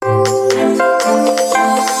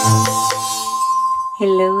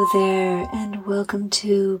Hello there, and welcome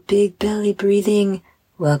to Big Belly Breathing.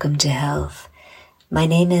 Welcome to health. My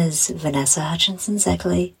name is Vanessa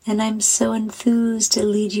Hutchinson-Zeckley, and I'm so enthused to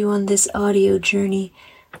lead you on this audio journey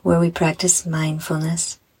where we practice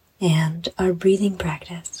mindfulness and our breathing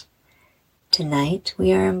practice. Tonight,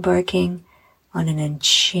 we are embarking on an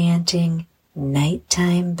enchanting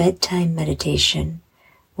nighttime bedtime meditation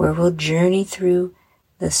where we'll journey through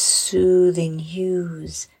the soothing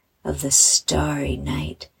hues of the starry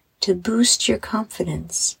night to boost your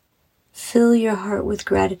confidence, fill your heart with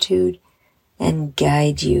gratitude, and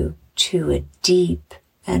guide you to a deep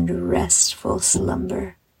and restful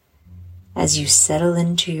slumber. As you settle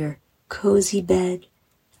into your cozy bed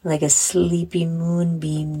like a sleepy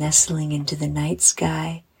moonbeam nestling into the night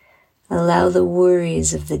sky, allow the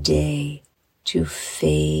worries of the day to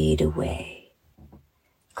fade away.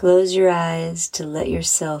 Close your eyes to let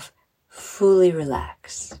yourself fully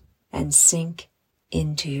relax and sink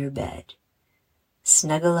into your bed.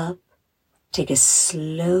 Snuggle up, take a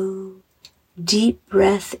slow, deep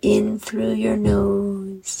breath in through your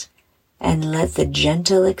nose, and let the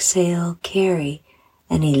gentle exhale carry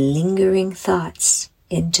any lingering thoughts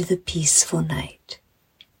into the peaceful night.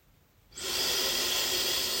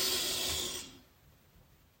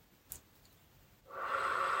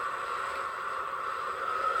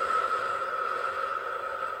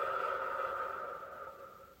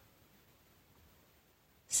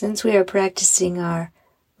 Since we are practicing our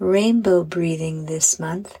rainbow breathing this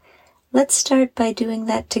month, let's start by doing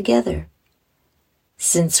that together.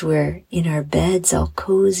 Since we're in our beds all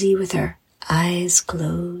cozy with our eyes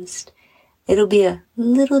closed, it'll be a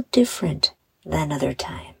little different than other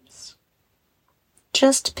times.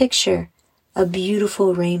 Just picture a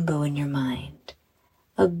beautiful rainbow in your mind,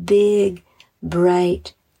 a big,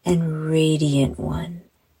 bright, and radiant one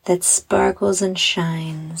that sparkles and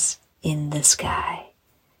shines in the sky.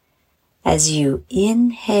 As you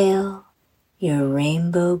inhale, your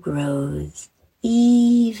rainbow grows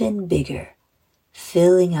even bigger,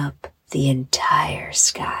 filling up the entire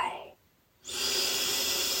sky.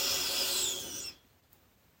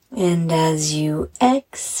 And as you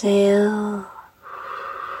exhale,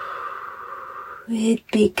 it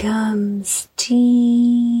becomes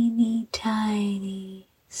teeny tiny,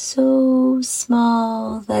 so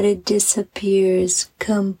small that it disappears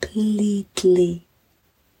completely.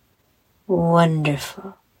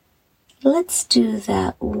 Wonderful. Let's do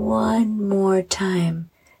that one more time,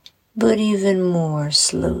 but even more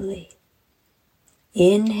slowly.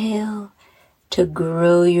 Inhale to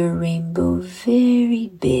grow your rainbow very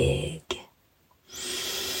big,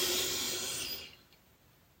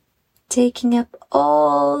 taking up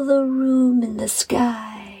all the room in the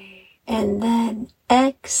sky, and then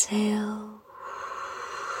exhale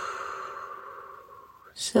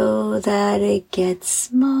so that it gets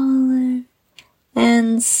smaller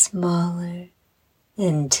and smaller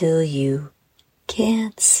until you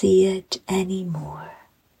can't see it anymore.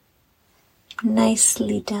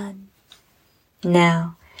 Nicely done.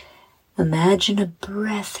 Now, imagine a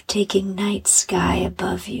breathtaking night sky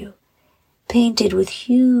above you, painted with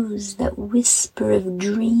hues that whisper of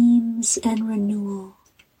dreams and renewal.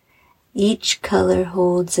 Each color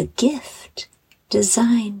holds a gift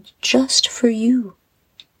designed just for you.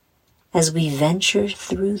 As we venture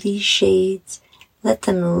through these shades, let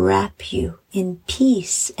them wrap you in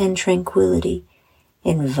peace and tranquility,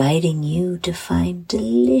 inviting you to find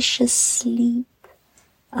delicious sleep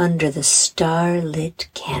under the star-lit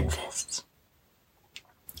canvas.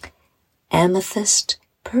 Amethyst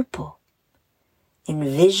purple.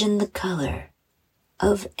 Envision the color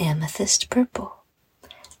of amethyst purple,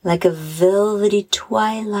 like a velvety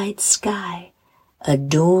twilight sky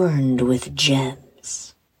adorned with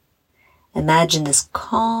gems. Imagine this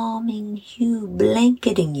calming hue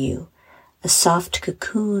blanketing you, a soft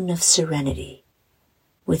cocoon of serenity.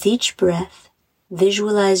 With each breath,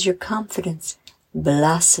 visualize your confidence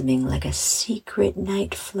blossoming like a secret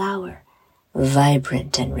night flower,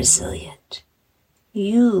 vibrant and resilient.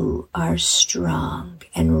 You are strong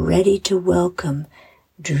and ready to welcome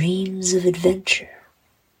dreams of adventure.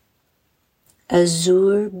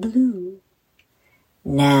 Azure blue.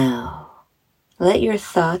 Now, let your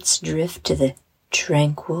thoughts drift to the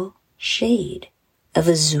tranquil shade of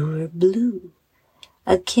azure blue,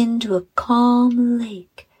 akin to a calm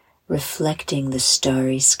lake reflecting the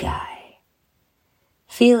starry sky.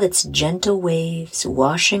 Feel its gentle waves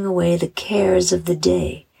washing away the cares of the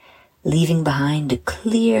day, leaving behind a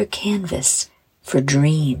clear canvas for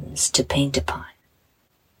dreams to paint upon.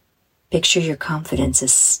 Picture your confidence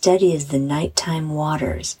as steady as the nighttime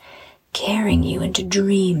waters, carrying you into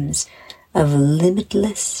dreams of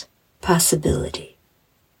limitless possibility.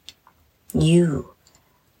 You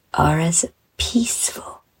are as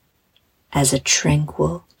peaceful as a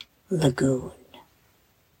tranquil lagoon.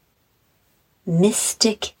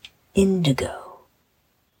 Mystic indigo.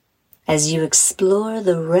 As you explore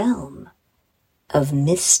the realm of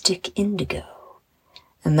mystic indigo,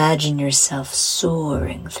 imagine yourself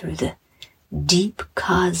soaring through the deep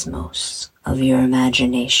cosmos of your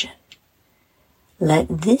imagination.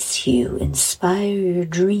 Let this hue inspire your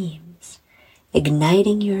dreams,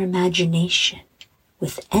 igniting your imagination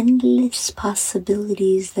with endless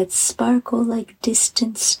possibilities that sparkle like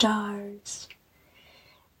distant stars.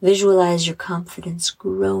 Visualize your confidence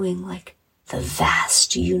growing like the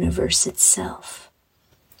vast universe itself,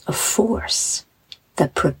 a force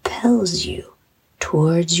that propels you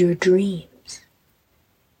towards your dreams.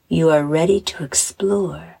 You are ready to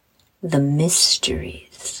explore the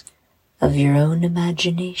mysteries of your own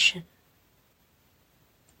imagination.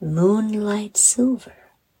 Moonlight silver.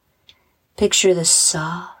 Picture the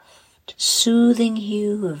soft, soothing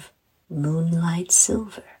hue of moonlight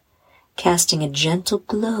silver, casting a gentle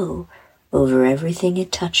glow over everything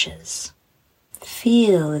it touches.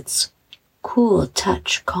 Feel its cool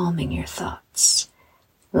touch calming your thoughts,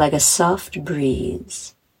 like a soft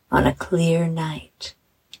breeze on a clear night,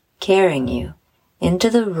 carrying you into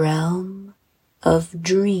the realm of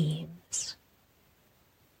dreams.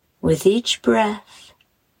 With each breath,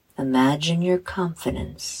 imagine your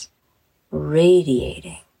confidence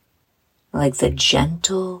radiating like the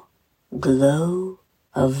gentle glow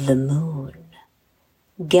of the moon,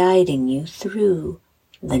 guiding you through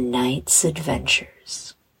the night's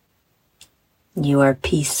adventures. You are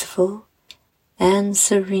peaceful and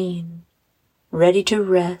serene, ready to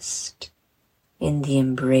rest in the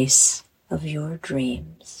embrace of your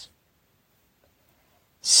dreams.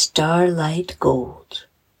 Starlight gold.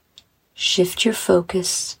 Shift your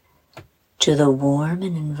focus to the warm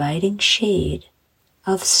and inviting shade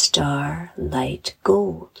of starlight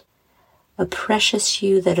gold, a precious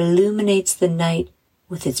hue that illuminates the night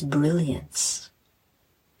with its brilliance.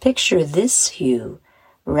 Picture this hue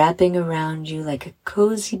wrapping around you like a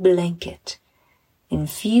cozy blanket,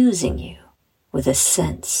 infusing you with a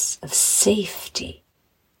sense of safety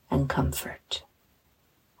and comfort.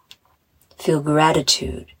 Feel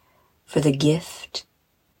gratitude for the gift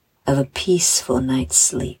of a peaceful night's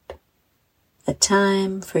sleep, a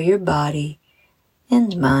time for your body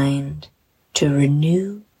and mind to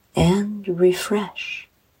renew and refresh.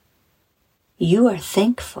 You are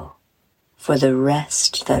thankful for the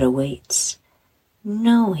rest that awaits,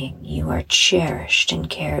 knowing you are cherished and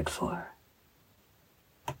cared for.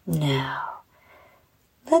 Now,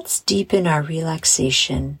 let's deepen our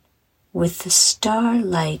relaxation with the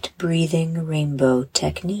starlight breathing rainbow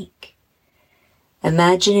technique.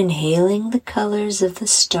 Imagine inhaling the colors of the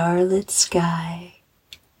starlit sky,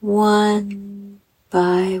 one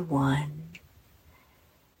by one,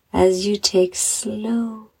 as you take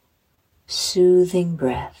slow, soothing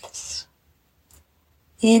breaths.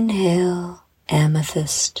 Inhale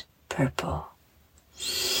amethyst purple.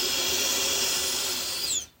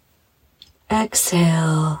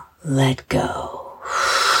 Exhale, let go.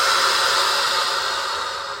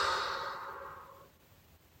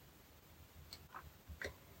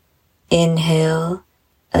 Inhale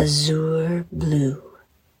azure blue.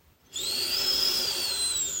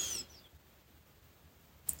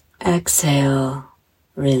 Exhale,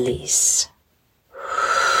 release.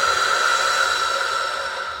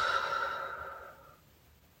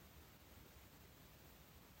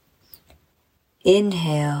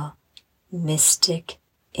 Inhale, mystic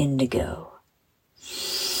indigo.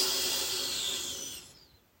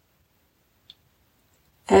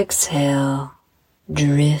 Exhale,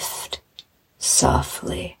 drift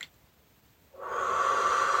softly.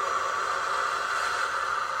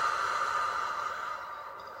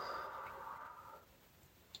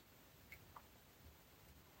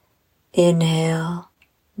 Inhale,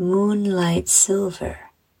 moonlight silver.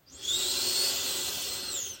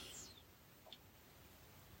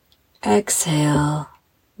 Exhale,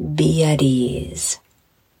 be at ease.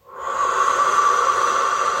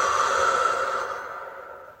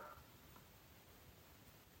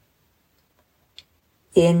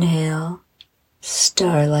 Inhale,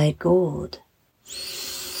 starlight gold.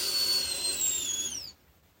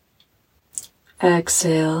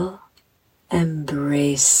 Exhale,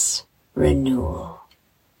 embrace renewal.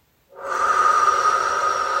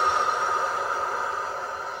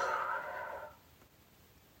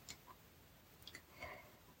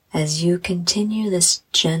 As you continue this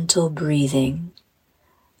gentle breathing,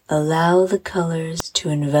 allow the colors to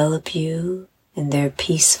envelop you in their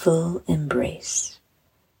peaceful embrace,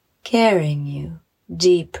 carrying you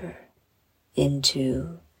deeper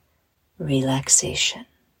into relaxation.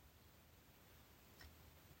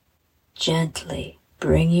 Gently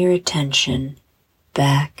bring your attention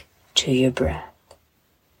back to your breath.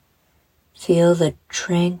 Feel the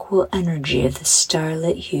tranquil energy of the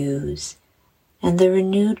starlit hues and the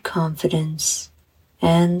renewed confidence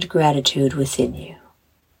and gratitude within you.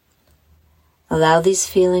 Allow these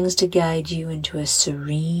feelings to guide you into a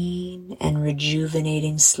serene and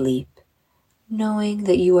rejuvenating sleep, knowing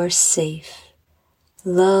that you are safe,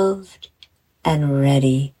 loved, and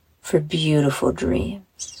ready for beautiful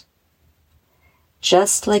dreams.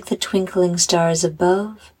 Just like the twinkling stars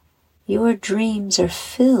above, your dreams are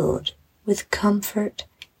filled with comfort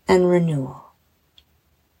and renewal.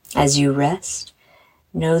 As you rest,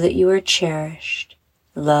 know that you are cherished,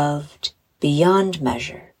 loved beyond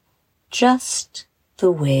measure, just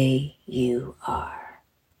the way you are.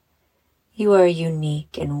 You are a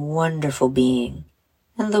unique and wonderful being,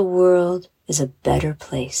 and the world is a better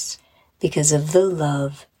place because of the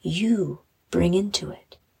love you bring into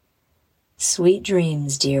it. Sweet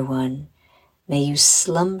dreams, dear one. May you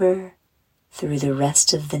slumber through the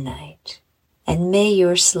rest of the night, and may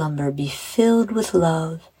your slumber be filled with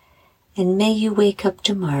love, and may you wake up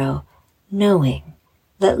tomorrow knowing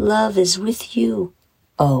that love is with you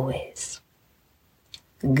always.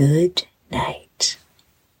 Good night.